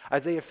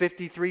 Isaiah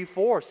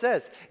 53:4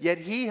 says, "Yet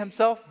he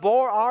himself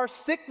bore our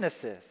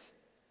sicknesses."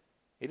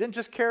 He didn't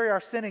just carry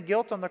our sin and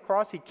guilt on the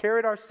cross. He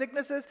carried our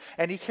sicknesses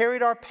and he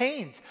carried our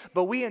pains.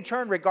 But we in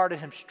turn regarded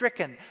him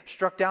stricken,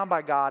 struck down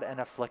by God, and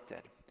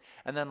afflicted.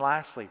 And then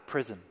lastly,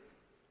 prison.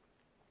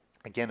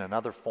 Again,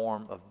 another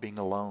form of being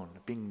alone,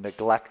 being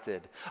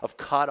neglected, of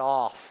cut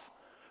off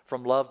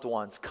from loved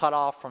ones, cut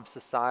off from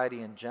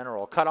society in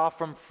general, cut off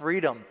from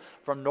freedom,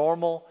 from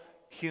normal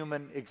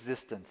human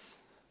existence,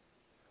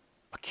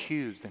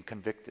 accused and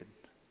convicted.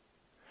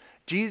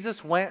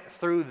 Jesus went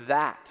through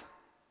that,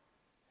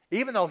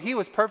 even though he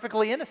was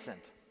perfectly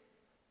innocent.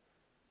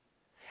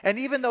 And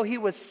even though he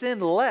was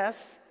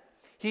sinless,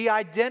 he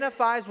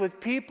identifies with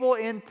people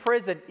in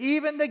prison,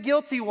 even the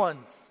guilty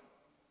ones.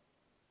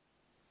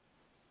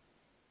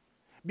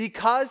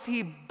 Because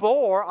he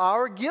bore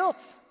our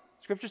guilt.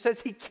 Scripture says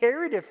he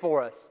carried it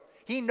for us.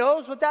 He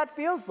knows what that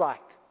feels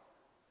like.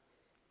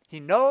 He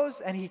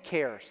knows and he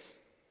cares.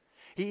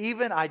 He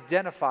even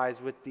identifies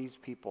with these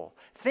people.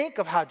 Think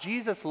of how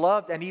Jesus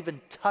loved and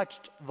even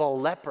touched the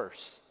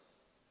lepers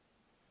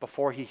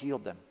before he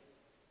healed them.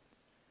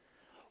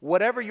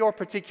 Whatever your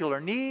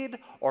particular need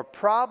or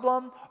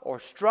problem or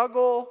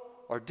struggle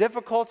or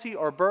difficulty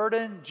or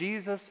burden,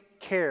 Jesus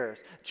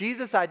cares.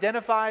 Jesus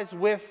identifies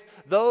with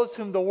those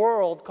whom the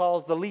world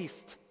calls the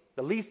least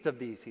of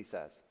these, he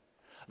says.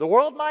 The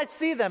world might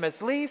see them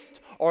as least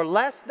or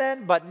less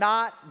than, but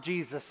not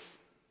Jesus.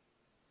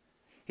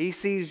 He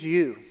sees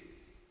you.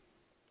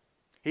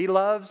 He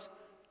loves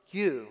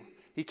you.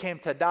 He came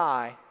to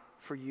die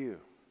for you.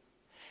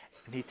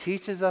 And he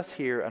teaches us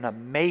here an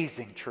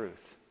amazing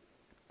truth.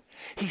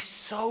 He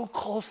so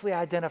closely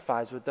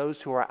identifies with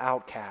those who are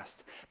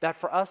outcast that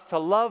for us to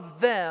love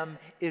them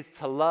is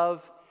to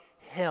love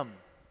him.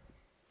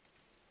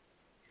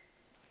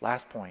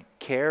 Last point,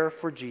 care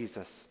for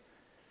Jesus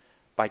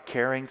by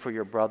caring for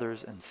your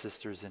brothers and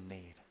sisters in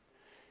need.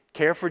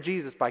 Care for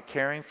Jesus by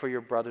caring for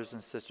your brothers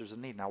and sisters in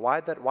need. Now,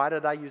 why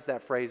did I use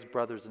that phrase,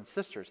 brothers and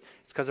sisters?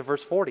 It's because of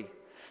verse 40.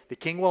 The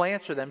king will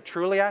answer them,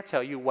 "Truly I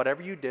tell you,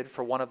 whatever you did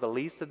for one of the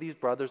least of these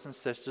brothers and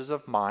sisters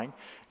of mine,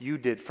 you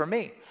did for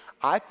me."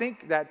 I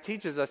think that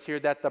teaches us here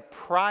that the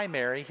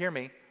primary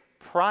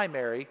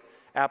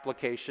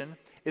application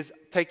is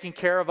taking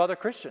care of other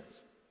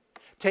Christians.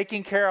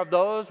 Taking care of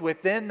those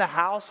within the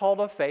household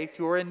of faith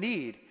who are in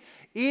need,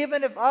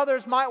 even if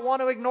others might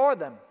want to ignore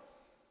them.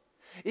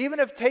 Even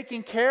if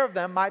taking care of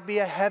them might be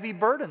a heavy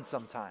burden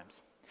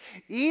sometimes.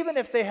 Even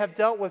if they have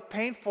dealt with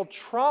painful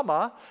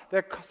trauma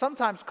that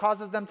sometimes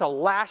causes them to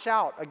lash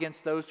out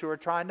against those who are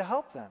trying to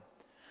help them.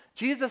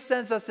 Jesus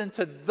sends us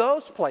into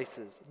those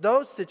places,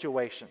 those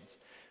situations,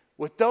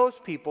 with those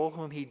people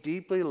whom he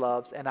deeply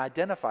loves and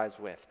identifies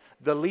with,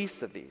 the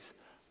least of these.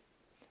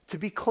 To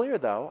be clear,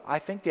 though, I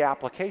think the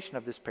application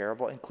of this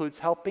parable includes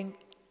helping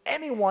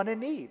anyone in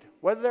need,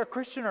 whether they're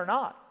Christian or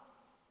not.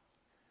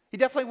 He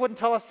definitely wouldn't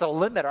tell us to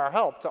limit our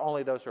help to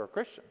only those who are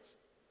Christians.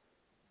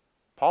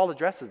 Paul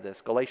addresses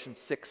this, Galatians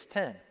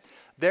 6:10.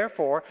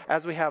 "Therefore,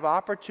 as we have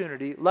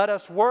opportunity, let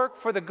us work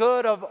for the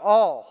good of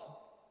all."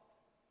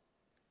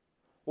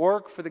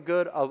 Work for the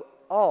good of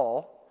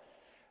all.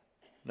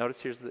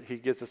 Notice he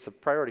gives us a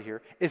priority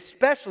here,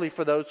 especially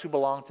for those who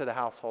belong to the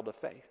household of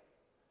faith.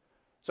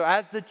 So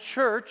as the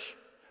church,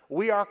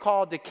 we are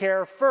called to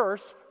care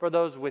first for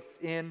those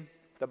within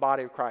the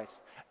body of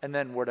Christ. And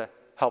then we're to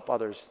help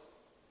others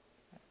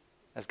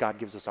as God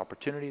gives us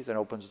opportunities and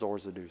opens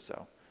doors to do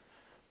so.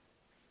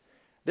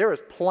 There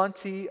is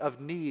plenty of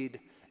need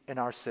in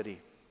our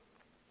city.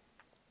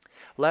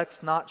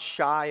 Let's not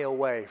shy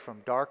away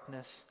from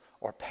darkness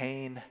or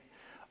pain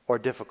or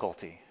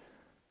difficulty.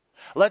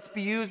 Let's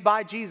be used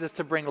by Jesus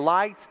to bring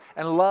light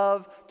and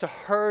love to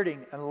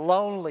hurting and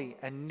lonely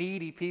and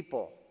needy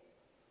people.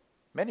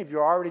 Many of you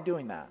are already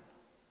doing that.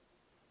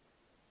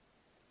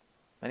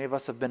 Many of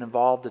us have been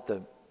involved at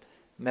the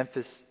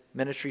Memphis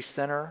Ministry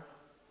Center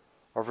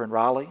over in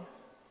Raleigh,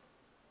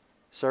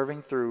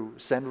 serving through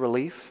Send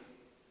Relief.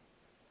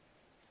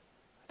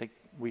 I think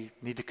we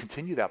need to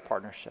continue that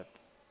partnership.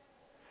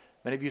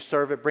 Many of you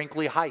serve at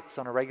Brinkley Heights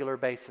on a regular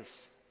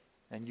basis,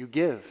 and you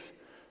give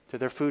to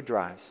their food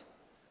drives.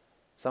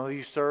 Some of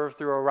you serve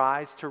through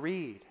Arise to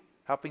Read,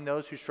 helping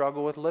those who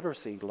struggle with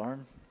literacy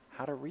learn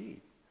how to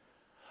read.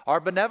 Our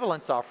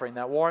benevolence offering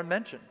that Warren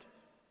mentioned.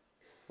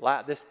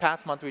 This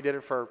past month we did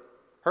it for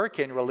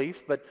hurricane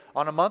relief, but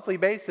on a monthly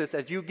basis,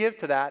 as you give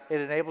to that, it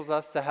enables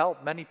us to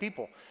help many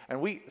people. And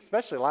we,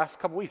 especially the last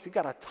couple weeks, we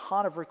got a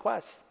ton of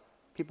requests.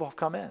 People have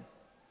come in.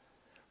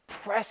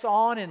 Press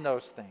on in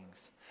those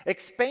things.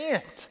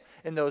 Expand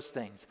in those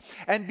things.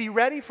 And be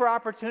ready for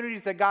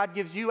opportunities that God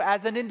gives you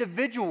as an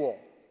individual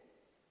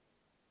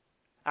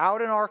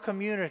out in our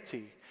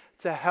community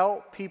to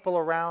help people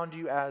around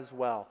you as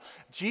well.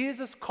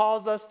 Jesus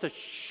calls us to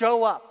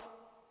show up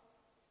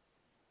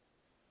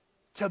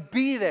to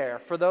be there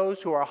for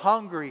those who are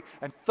hungry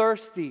and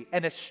thirsty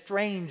and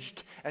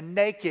estranged and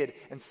naked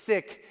and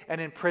sick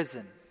and in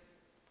prison.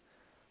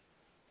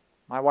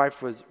 My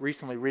wife was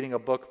recently reading a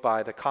book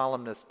by the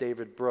columnist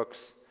David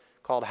Brooks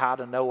called How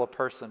to Know a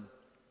Person.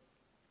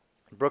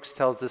 Brooks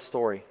tells this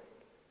story.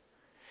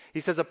 He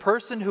says, a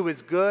person who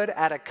is good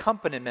at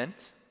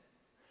accompaniment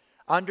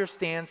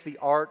understands the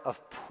art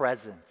of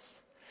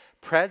presence.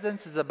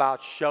 Presence is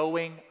about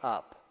showing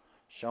up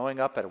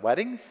at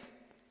weddings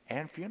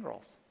and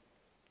funerals.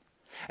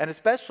 And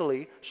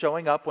especially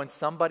showing up when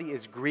somebody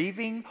is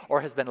grieving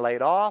or has been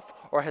laid off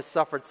or has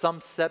suffered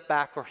some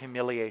setback or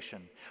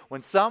humiliation.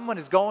 When someone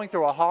is going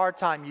through a hard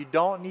time, you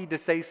don't need to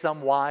say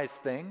some wise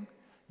thing.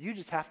 You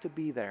just have to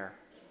be there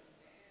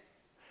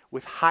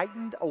with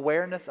heightened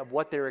awareness of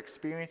what they're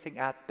experiencing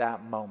at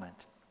that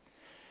moment.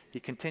 He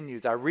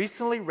continues, I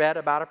recently read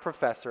about a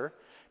professor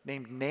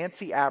named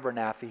Nancy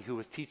Abernathy who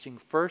was teaching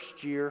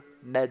first-year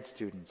med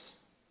students,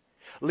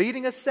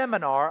 leading a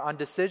seminar on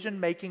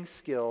decision-making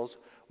skills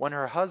when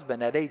her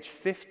husband, at age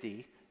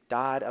 50,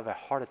 died of a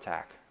heart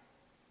attack.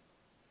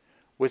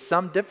 With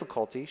some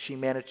difficulty, she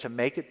managed to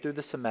make it through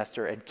the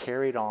semester and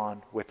carried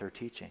on with her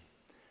teaching.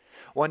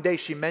 One day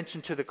she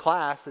mentioned to the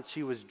class that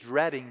she was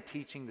dreading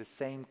teaching the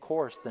same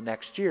course the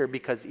next year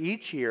because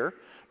each year,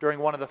 during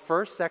one of the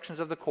first sections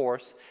of the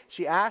course,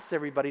 she asked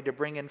everybody to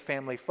bring in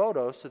family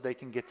photos so they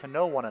can get to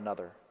know one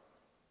another.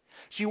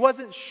 She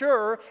wasn't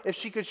sure if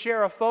she could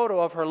share a photo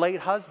of her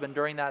late husband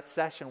during that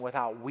session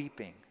without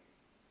weeping.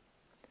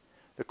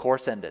 The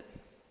course ended.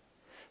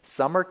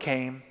 Summer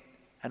came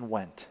and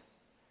went,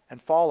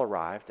 and fall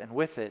arrived, and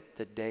with it,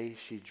 the day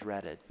she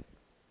dreaded.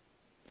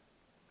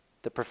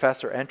 The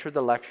professor entered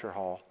the lecture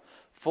hall,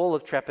 full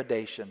of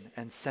trepidation,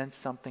 and sensed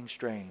something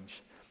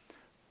strange.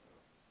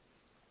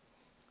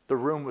 The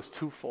room was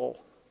too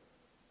full.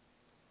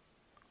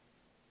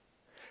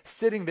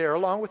 Sitting there,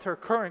 along with her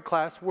current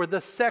class, were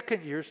the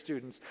second-year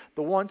students,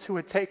 the ones who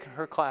had taken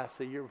her class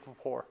the year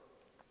before.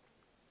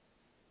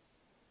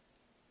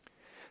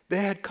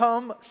 They had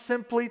come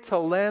simply to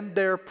lend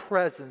their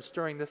presence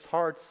during this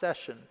hard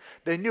session.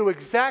 They knew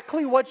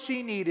exactly what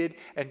she needed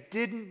and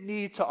didn't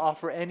need to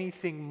offer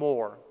anything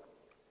more.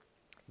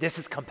 This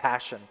is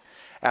compassion,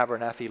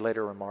 Abernathy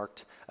later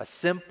remarked, a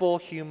simple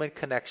human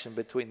connection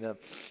between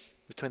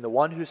the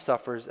one who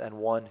suffers and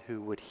one who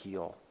would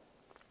heal.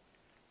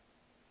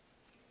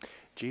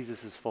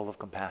 Jesus is full of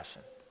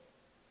compassion.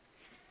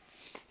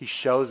 He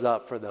shows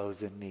up for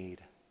those in need.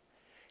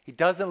 He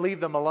doesn't leave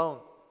them alone.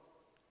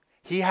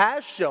 He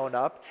has shown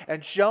up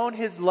and shown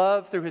his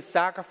love through his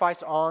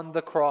sacrifice on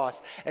the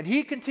cross. And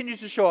he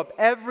continues to show up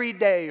every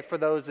day for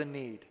those in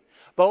need,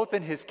 both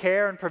in his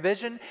care and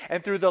provision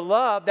and through the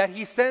love that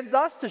he sends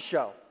us to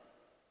show.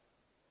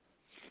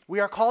 We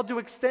are called to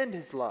extend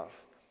his love.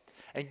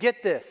 And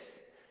get this,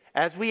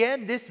 as we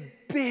end this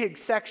big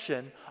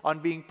section on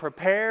being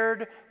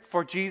prepared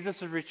for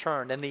Jesus'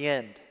 return in the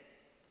end,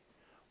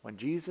 when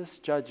Jesus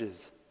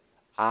judges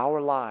our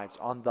lives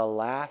on the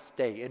last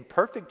day in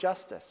perfect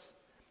justice,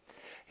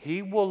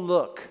 he will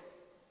look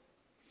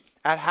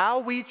at how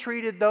we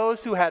treated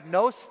those who had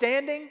no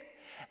standing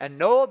and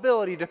no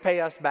ability to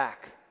pay us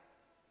back.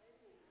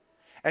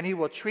 And he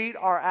will treat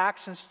our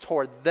actions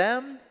toward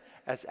them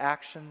as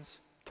actions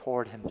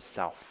toward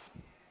himself.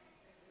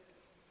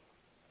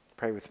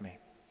 Pray with me.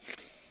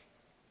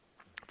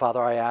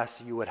 Father, I ask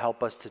that you would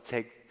help us to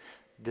take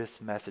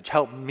this message.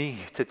 Help me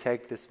to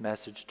take this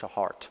message to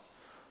heart.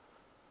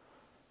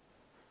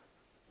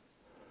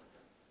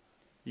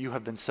 You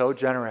have been so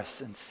generous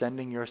in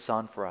sending your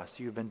Son for us.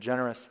 You've been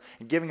generous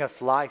in giving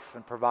us life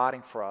and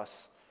providing for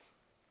us.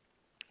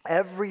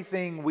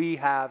 Everything we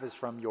have is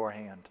from your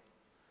hand.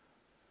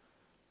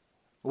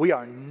 We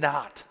are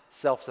not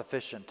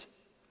self-sufficient.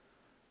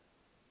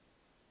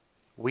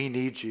 We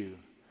need you.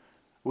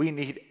 We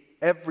need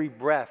every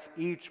breath,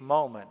 each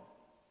moment.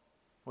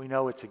 We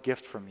know it's a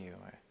gift from you,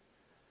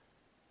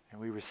 and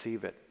we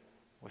receive it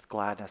with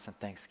gladness and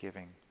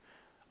thanksgiving.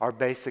 Our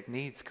basic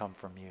needs come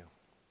from you.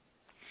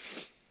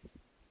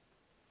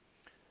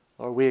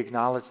 Lord, we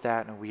acknowledge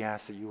that, and we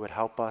ask that you would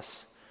help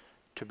us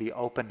to be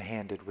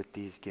open-handed with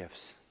these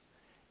gifts,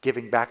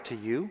 giving back to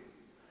you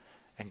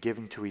and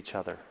giving to each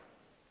other,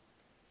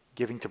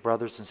 giving to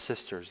brothers and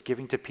sisters,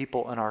 giving to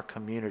people in our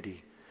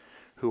community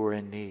who are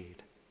in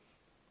need.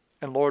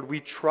 And Lord, we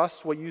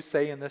trust what you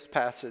say in this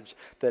passage,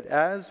 that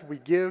as we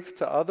give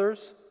to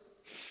others,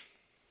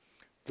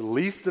 the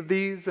least of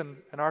these in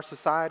our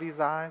society's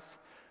eyes,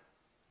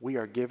 we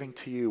are giving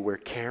to you. We're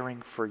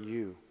caring for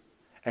you.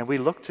 And we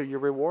look to your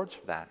rewards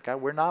for that. God,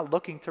 we're not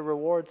looking to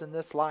rewards in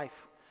this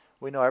life.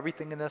 We know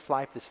everything in this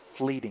life is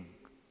fleeting.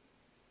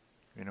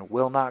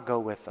 Will not go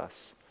with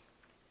us.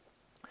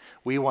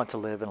 We want to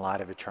live in light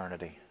of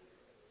eternity.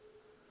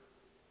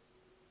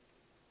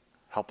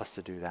 Help us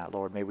to do that,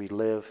 Lord. May we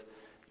live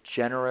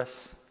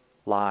generous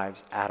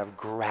lives out of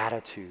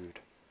gratitude.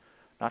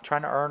 Not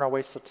trying to earn our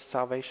way to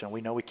salvation.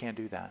 We know we can't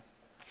do that.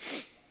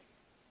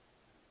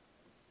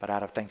 But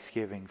out of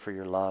thanksgiving for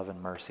your love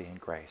and mercy and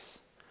grace.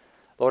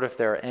 Lord, if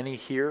there are any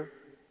here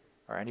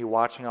or any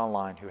watching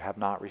online who have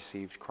not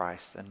received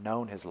Christ and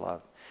known his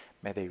love,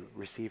 may they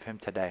receive him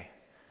today.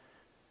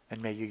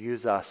 And may you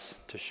use us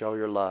to show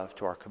your love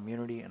to our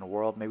community and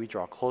world. May we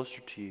draw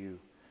closer to you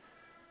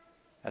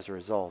as a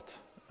result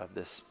of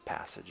this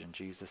passage. In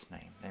Jesus'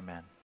 name, amen.